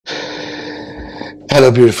Hello,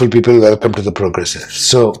 beautiful people. Welcome to the Progressive.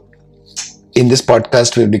 So, in this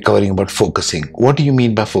podcast, we'll be covering about focusing. What do you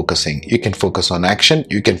mean by focusing? You can focus on action,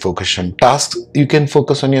 you can focus on tasks, you can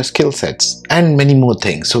focus on your skill sets, and many more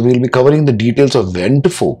things. So, we'll be covering the details of when to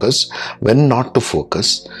focus, when not to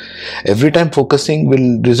focus. Every time focusing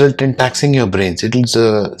will result in taxing your brains. It is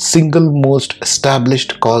the single most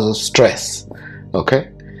established cause of stress. Okay?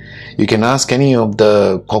 You can ask any of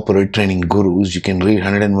the corporate training gurus. You can read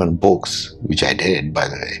 101 books, which I did, by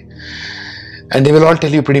the way, and they will all tell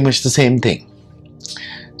you pretty much the same thing.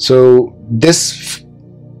 So this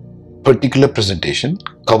particular presentation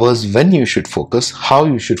covers when you should focus, how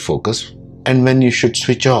you should focus, and when you should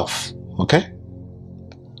switch off. Okay?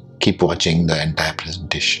 Keep watching the entire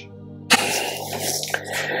presentation.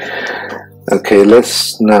 Okay,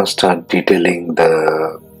 let's now start detailing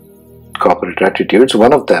the corporate attitudes.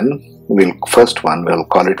 One of them, we'll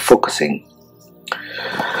call it focusing.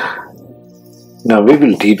 Now we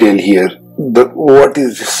will detail here what's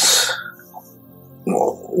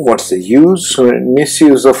the use or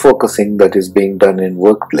misuse of focusing that is being done in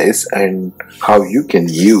workplace, and how you can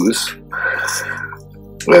use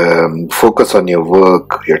focus on your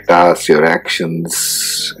work, your tasks, your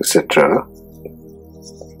actions, etc.,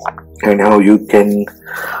 and how you can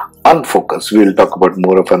unfocus. We'll talk about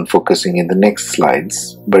more of unfocusing in the next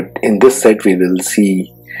slides, but in this set we will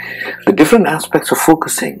see the different aspects of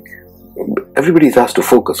focusing. Everybody is asked to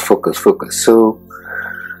focus. So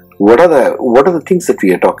what are the things that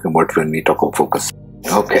we are talking about when we talk about focus?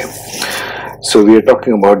 Okay, so we are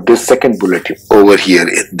talking about this second bullet over here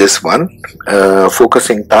in this one,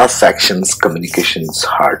 focusing tasks, actions, communications,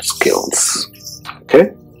 hard skills.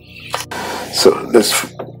 Okay, so let's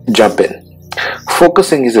jump in.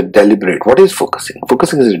 Focusing is a deliberate. What is focusing?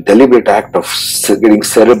 Focusing is a deliberate act of getting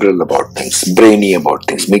cerebral about things, brainy about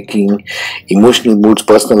things, making emotional moods,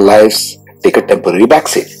 personal lives take a temporary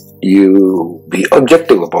backseat. You be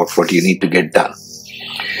objective about what you need to get done.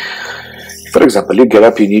 For example, you get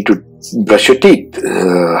up, you need to brush your teeth,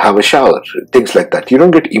 have a shower, things like that. You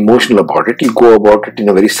don't get emotional about it. You go about it in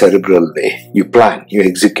a very cerebral way. You plan, you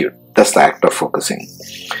execute. That's the act of focusing.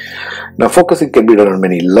 Now, focusing can be done on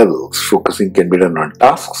many levels. Focusing can be done on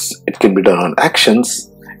tasks, it can be done on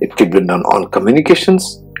actions, it can be done on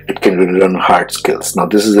communications, it can be done on hard skills. Now,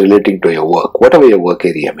 this is relating to your work, whatever your work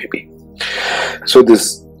area may be. So,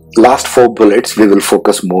 this last 4 bullets we will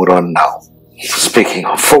focus more on now. Speaking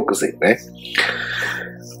of focusing, right?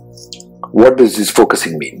 What does this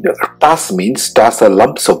focusing mean? Tasks are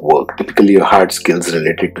lumps of work, typically your hard skills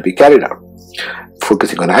related to be carried out.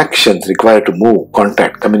 Focusing on actions required to move,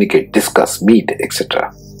 contact, communicate, discuss, meet,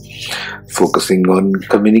 etc. Focusing on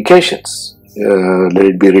communications, let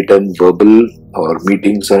it be written, verbal, or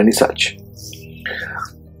meetings, or any such.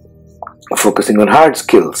 Focusing on hard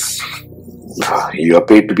skills. You are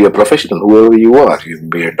paid to be a professional, whoever you are. You can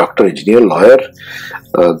be a doctor, engineer, lawyer,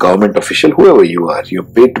 government official, whoever you are. You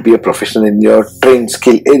are paid to be a professional in your trained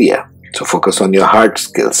skill area. So focus on your hard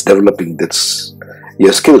skills, developing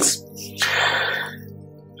your skills.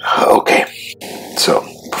 Okay, so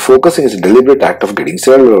focusing is a deliberate act of getting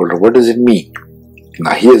cerebral. What does it mean?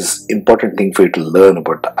 Now here's important thing for you to learn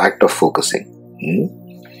about the act of focusing.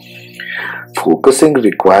 Focusing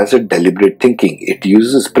requires a deliberate thinking. It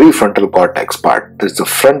uses prefrontal cortex part. That's the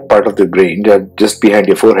front part of the brain, just behind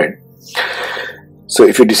your forehead. So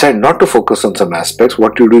if you decide not to focus on some aspects,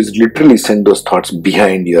 what you do is literally send those thoughts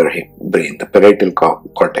behind your brain, the parietal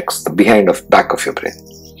cortex, the back of your brain.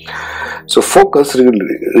 So focus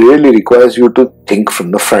really requires you to think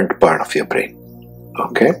from the front part of your brain.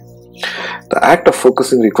 Okay? The act of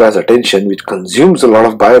focusing requires attention, which consumes a lot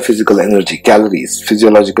of biophysical energy, calories,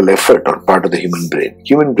 physiological effort on part of the human brain.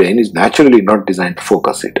 Human brain is naturally not designed to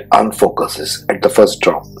focus. It unfocuses at the first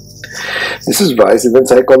drop. This is why even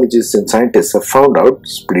psychologists and scientists have found out,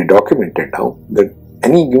 it's pretty documented now, that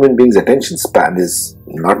any human being's attention span is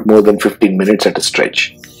not more than 15 minutes at a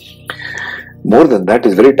stretch. More than that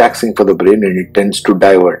is very taxing for the brain, and it tends to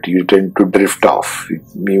divert. You tend to drift off.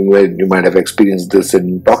 You might have experienced this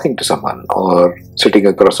in talking to someone, or sitting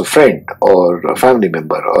across a friend, or a family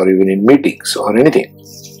member, or even in meetings, or anything.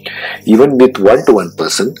 Even with one-to-one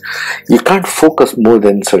person, you can't focus more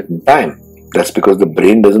than a certain time. That's because the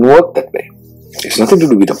brain doesn't work that way. It's nothing to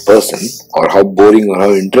do with the person, or how boring or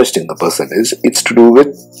how interesting the person is. It's to do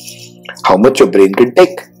with how much your brain can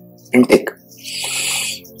intake.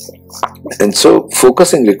 And so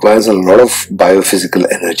focusing requires a lot of biophysical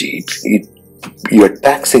energy. You're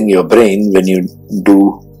taxing your brain when you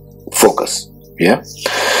do focus. Yeah.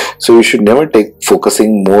 So you should never take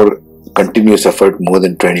focusing more continuous effort more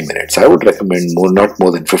than 20 minutes. I would recommend not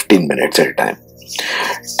more than 15 minutes at a time.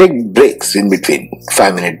 Take breaks in between,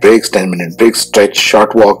 5-minute breaks, 10-minute breaks, stretch,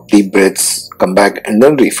 short walk, deep breaths, come back and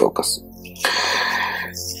then refocus.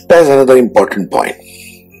 That's another important point.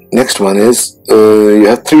 Next one is you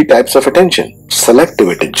have 3 types of attention. Selective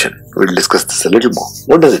attention. We'll discuss this a little more.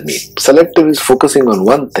 What does it mean? Selective is focusing on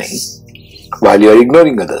one thing while you are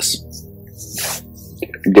ignoring others.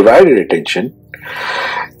 Divided attention,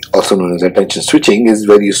 also known as attention switching, is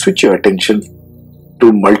where you switch your attention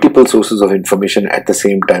to multiple sources of information at the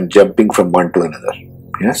same time, jumping from one to another.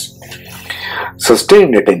 Yes?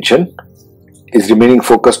 Sustained attention is remaining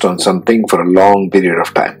focused on something for a long period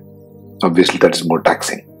of time. Obviously, that is more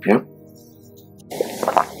taxing. Yeah.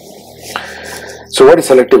 So, what is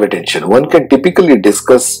selective attention? One can typically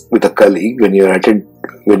discuss with a colleague when you're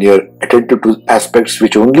attentive to aspects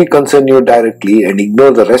which only concern you directly and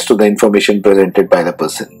ignore the rest of the information presented by the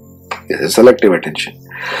person. This is selective attention.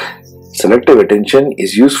 Selective attention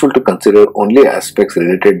is useful to consider only aspects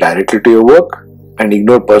related directly to your work and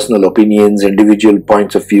ignore personal opinions, individual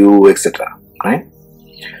points of view, etc. Right?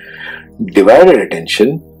 Divided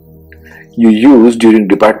attention you use during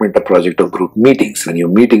department or project or group meetings when you're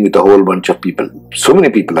meeting with a whole bunch of people. So many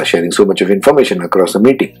people are sharing so much of information across a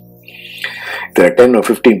meeting. If there are 10 or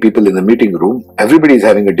 15 people in the meeting room, everybody is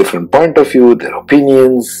having a different point of view, their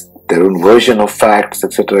opinions, their own version of facts,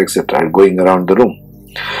 etc., going around the room.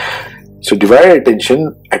 So divided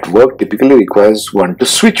attention at work typically requires one to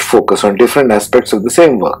switch focus on different aspects of the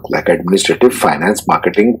same work, like administrative, finance,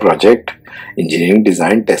 marketing, project, engineering,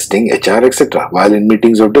 design, testing, HR, etc., while in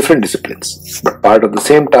meetings of different disciplines, but part of the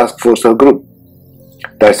same task force or group.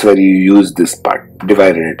 That's where you use this part,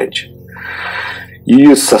 divided attention. You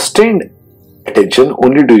use sustained attention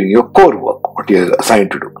only during your core work, what you are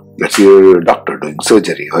assigned to do. Let's say you're a doctor doing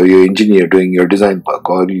surgery, or you're an engineer doing your design work,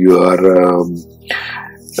 or you are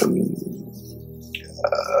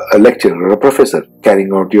a lecturer or a professor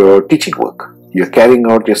carrying out your teaching work. You're carrying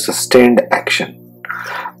out your sustained action.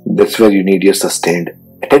 That's where you need your sustained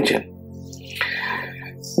attention.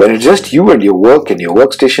 When it's just you and your work and your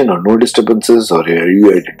workstation, or no disturbances, or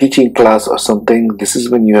you're at a teaching class or something, this is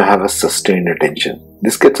when you have a sustained attention.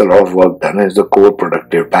 This gets a lot of work done and is the core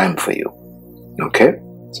productive time for you. Okay?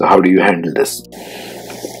 So how do you handle this?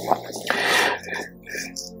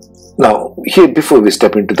 Now, here, before we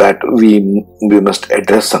step into that, we must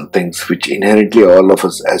address some things which inherently all of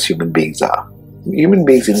us as human beings are. Human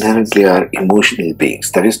beings inherently are emotional beings.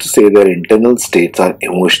 That is to say, their internal states are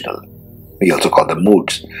emotional. We also call them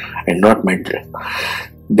moods and not mental.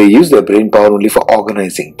 They use their brain power only for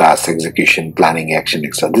organizing tasks, execution, planning, action,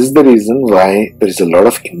 etc. This is the reason why there is a lot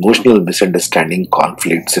of emotional misunderstanding,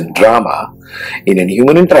 conflicts, and drama in any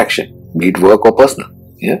human interaction, be it work or personal.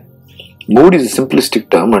 Yeah? Mood is a simplistic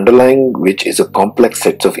term underlying which is a complex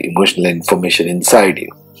set of emotional information inside you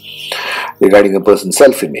regarding a person's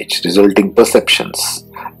self-image, resulting perceptions,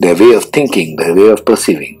 their way of thinking, their way of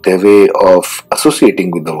perceiving, their way of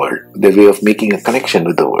associating with the world, their way of making a connection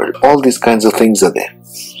with the world. All these kinds of things are there.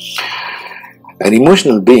 The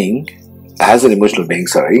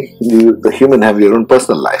human have your own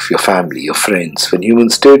personal life, your family, your friends. When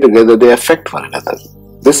humans stay together, they affect one another.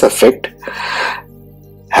 This effect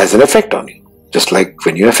has an effect on you, just like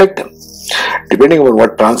when you affect them. Depending on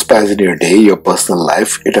what transpires in your day, your personal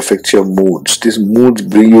life, it affects your moods. These moods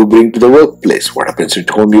you bring to the workplace. What happens at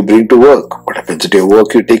home, you bring to work. What happens at your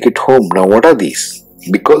work, you take it home. Now, what are these?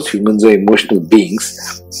 Because humans are emotional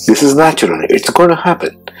beings, this is natural. It's going to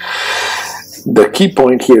happen. The key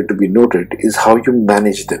point here to be noted is how you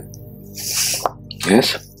manage them.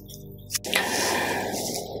 Yes?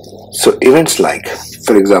 So, events like,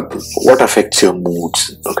 for example, what affects your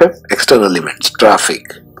moods? Okay? External events, traffic,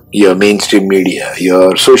 your mainstream media,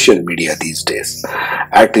 your social media these days,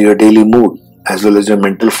 add to your daily mood as well as your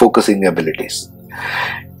mental focusing abilities.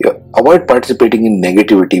 Avoid participating in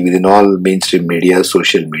negativity within all mainstream media,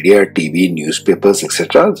 social media, TV, newspapers,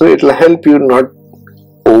 etc. So it will help you not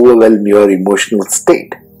overwhelm your emotional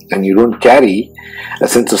state, and you don't carry a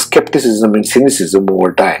sense of skepticism and cynicism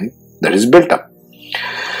over time that is built up.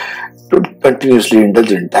 Don't continuously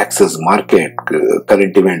indulge in taxes, market,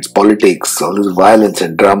 current events, politics, all this violence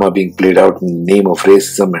and drama being played out in the name of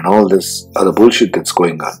racism and all this other bullshit that's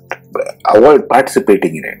going on. Avoid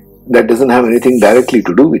participating in it. That doesn't have anything directly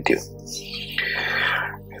to do with you.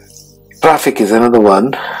 Traffic is another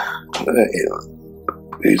one.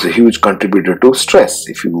 It's a huge contributor to stress.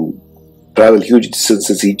 If you travel huge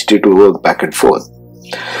distances each day to work back and forth,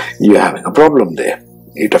 you're having a problem there.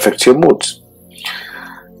 It affects your moods.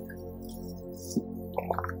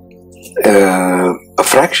 A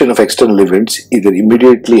fraction of external events either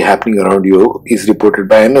immediately happening around you is reported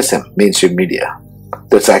by MSM, mainstream media.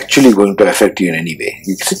 that's actually going to affect you in any way.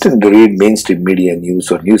 You sit and read mainstream media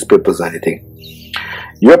news or newspapers or anything.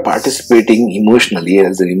 You are participating emotionally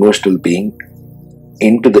as an emotional being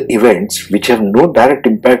into the events which have no direct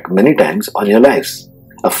impact many times on your lives.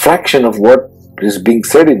 A fraction of what is being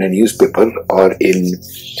said in a newspaper or in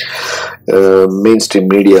mainstream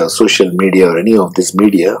media, social media, or any of this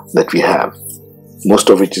media that we have, most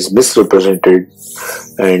of which is misrepresented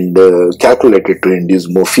and calculated to induce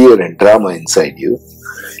more fear and drama inside you,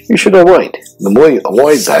 you should avoid. The more you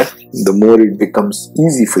avoid that, the more it becomes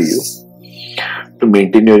easy for you to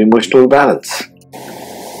maintain your emotional balance.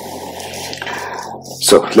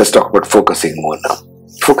 So let's talk about focusing more now.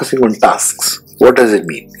 Focusing on tasks. What does it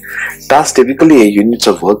mean? Tasks typically are units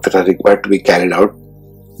of work that are required to be carried out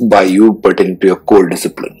by you pertaining to your core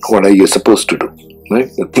discipline. What are you supposed to do? Right?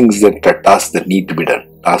 The things that are tasks that need to be done.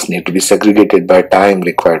 Tasks need to be segregated by time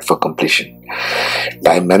required for completion.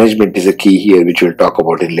 Time management is a key here, which we'll talk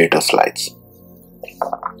about in later slides.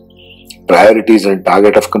 Priorities and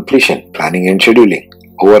target of completion, planning and scheduling,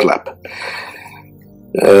 overlap.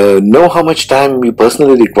 Know how much time you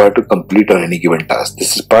personally require to complete on any given task.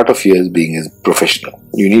 This is part of you as being a professional.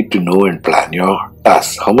 You need to know and plan your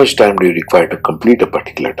tasks. How much time do you require to complete a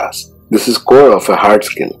particular task? This is core of a hard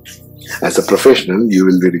skill. As a professional, you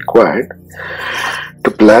will be required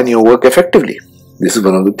to plan your work effectively. This is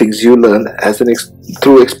one of the things you learn as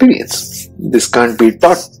through experience. This can't be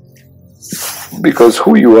taught because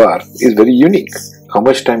who you are is very unique. How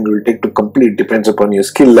much time you will take to complete depends upon your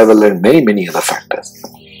skill level and many other factors.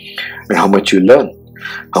 And how much you learn,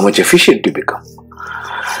 how much efficient you become.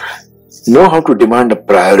 Know how to demand a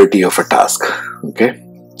priority of a task. Okay?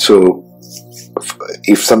 So,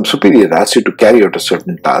 if some superior asks you to carry out a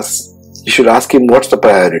certain task, you should ask him what's the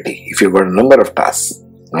priority if you've got a number of tasks.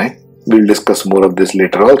 Right? We'll discuss more of this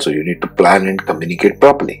later also. You need to plan and communicate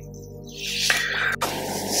properly.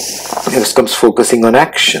 Next comes focusing on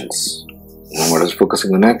actions. What does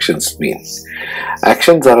focusing on actions mean?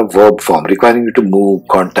 Actions are a verb form requiring you to move,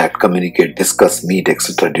 contact, communicate, discuss, meet,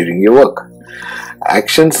 etc. during your work.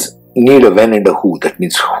 Actions need a when and a who. That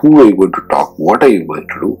means who are you going to talk, what are you going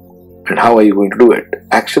to do, and how are you going to do it.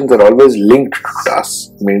 Actions are always linked to tasks,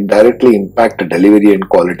 mean directly impact the delivery and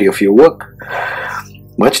quality of your work.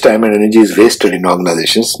 Much time and energy is wasted in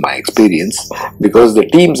organizations, my experience, because the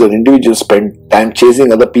teams or individuals spend time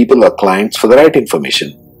chasing other people or clients for the right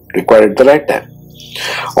information required at the right time.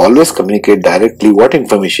 Always communicate directly what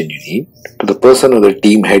information you need to the person or the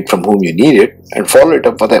team head from whom you need it and follow it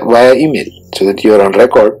up via email so that you are on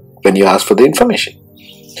record when you ask for the information.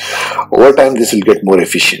 Over time, this will get more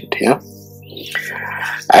efficient.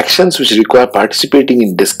 Actions which require participating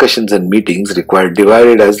in discussions and meetings require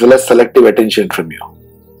divided as well as selective attention from you.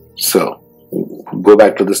 So, go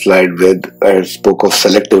back to the slide where I spoke of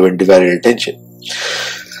selective and divided attention,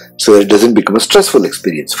 so that it doesn't become a stressful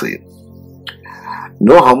experience for you.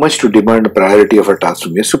 Know how much to demand a priority of a task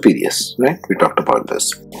from your superiors, right? We talked about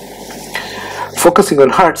this. Focusing on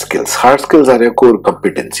hard skills. Hard skills are your core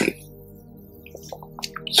competency.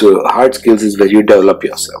 So hard skills is where you develop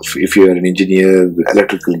yourself. If you're an engineer,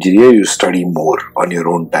 electrical engineer, you study more on your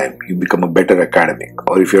own time. You become a better academic.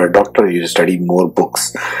 Or if you're a doctor, you study more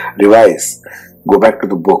books, revise, go back to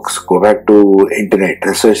the books, go back to internet,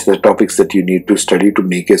 research the topics that you need to study to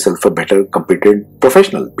make yourself a better competent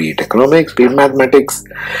professional, be it economics, be it mathematics,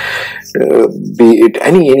 be it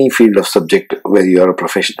any field of subject where you are a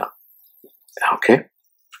professional. Okay?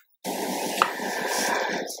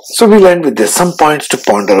 So we'll end with this. Some points to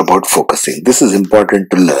ponder about focusing. This is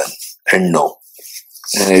important to learn and know.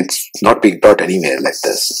 And it's not being taught anywhere like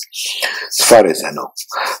this, as far as I know.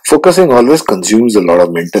 Focusing always consumes a lot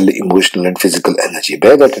of mental, emotional and physical energy.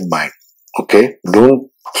 Bear that in mind. Okay?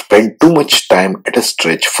 Don't spend too much time at a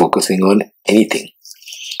stretch focusing on anything.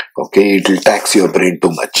 Okay? It will tax your brain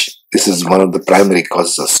too much. This is one of the primary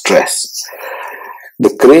causes of stress.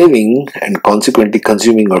 The craving and consequently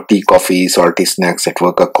consuming of tea, coffee, salty snacks at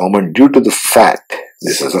work are common due to the fact,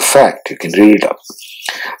 this is a fact, you can read it up,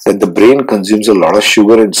 that the brain consumes a lot of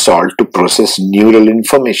sugar and salt to process neural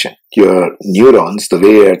information. Your neurons, the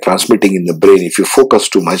way they are transmitting in the brain, if you focus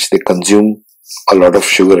too much, they consume a lot of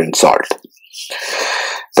sugar and salt.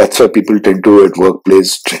 That's why people tend to, at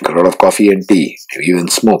workplace, drink a lot of coffee and tea, maybe even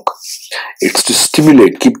smoke. It's to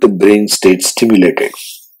stimulate, keep the brain state stimulated.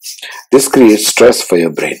 This creates stress for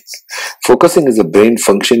your brain. Focusing is a brain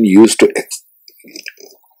function used to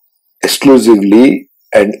exclusively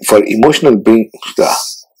and for emotional being.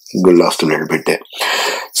 We lost a little bit there.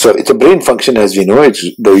 So it's a brain function, as we know. It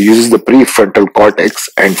uses the prefrontal cortex,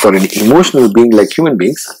 and for an emotional being like human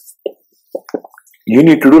beings, you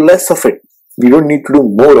need to do less of it. We don't need to do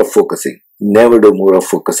more of focusing. Never do more of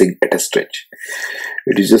focusing at a stretch.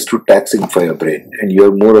 It is just too taxing for your brain, and you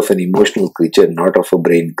are more of an emotional creature, not of a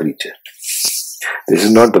brain creature. This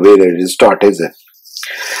is not the way that it is taught, is it?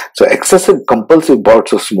 So, excessive compulsive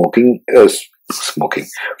bouts of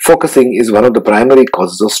focusing is one of the primary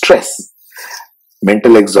causes of stress,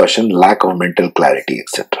 mental exhaustion, lack of mental clarity,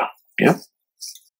 etc. Yeah.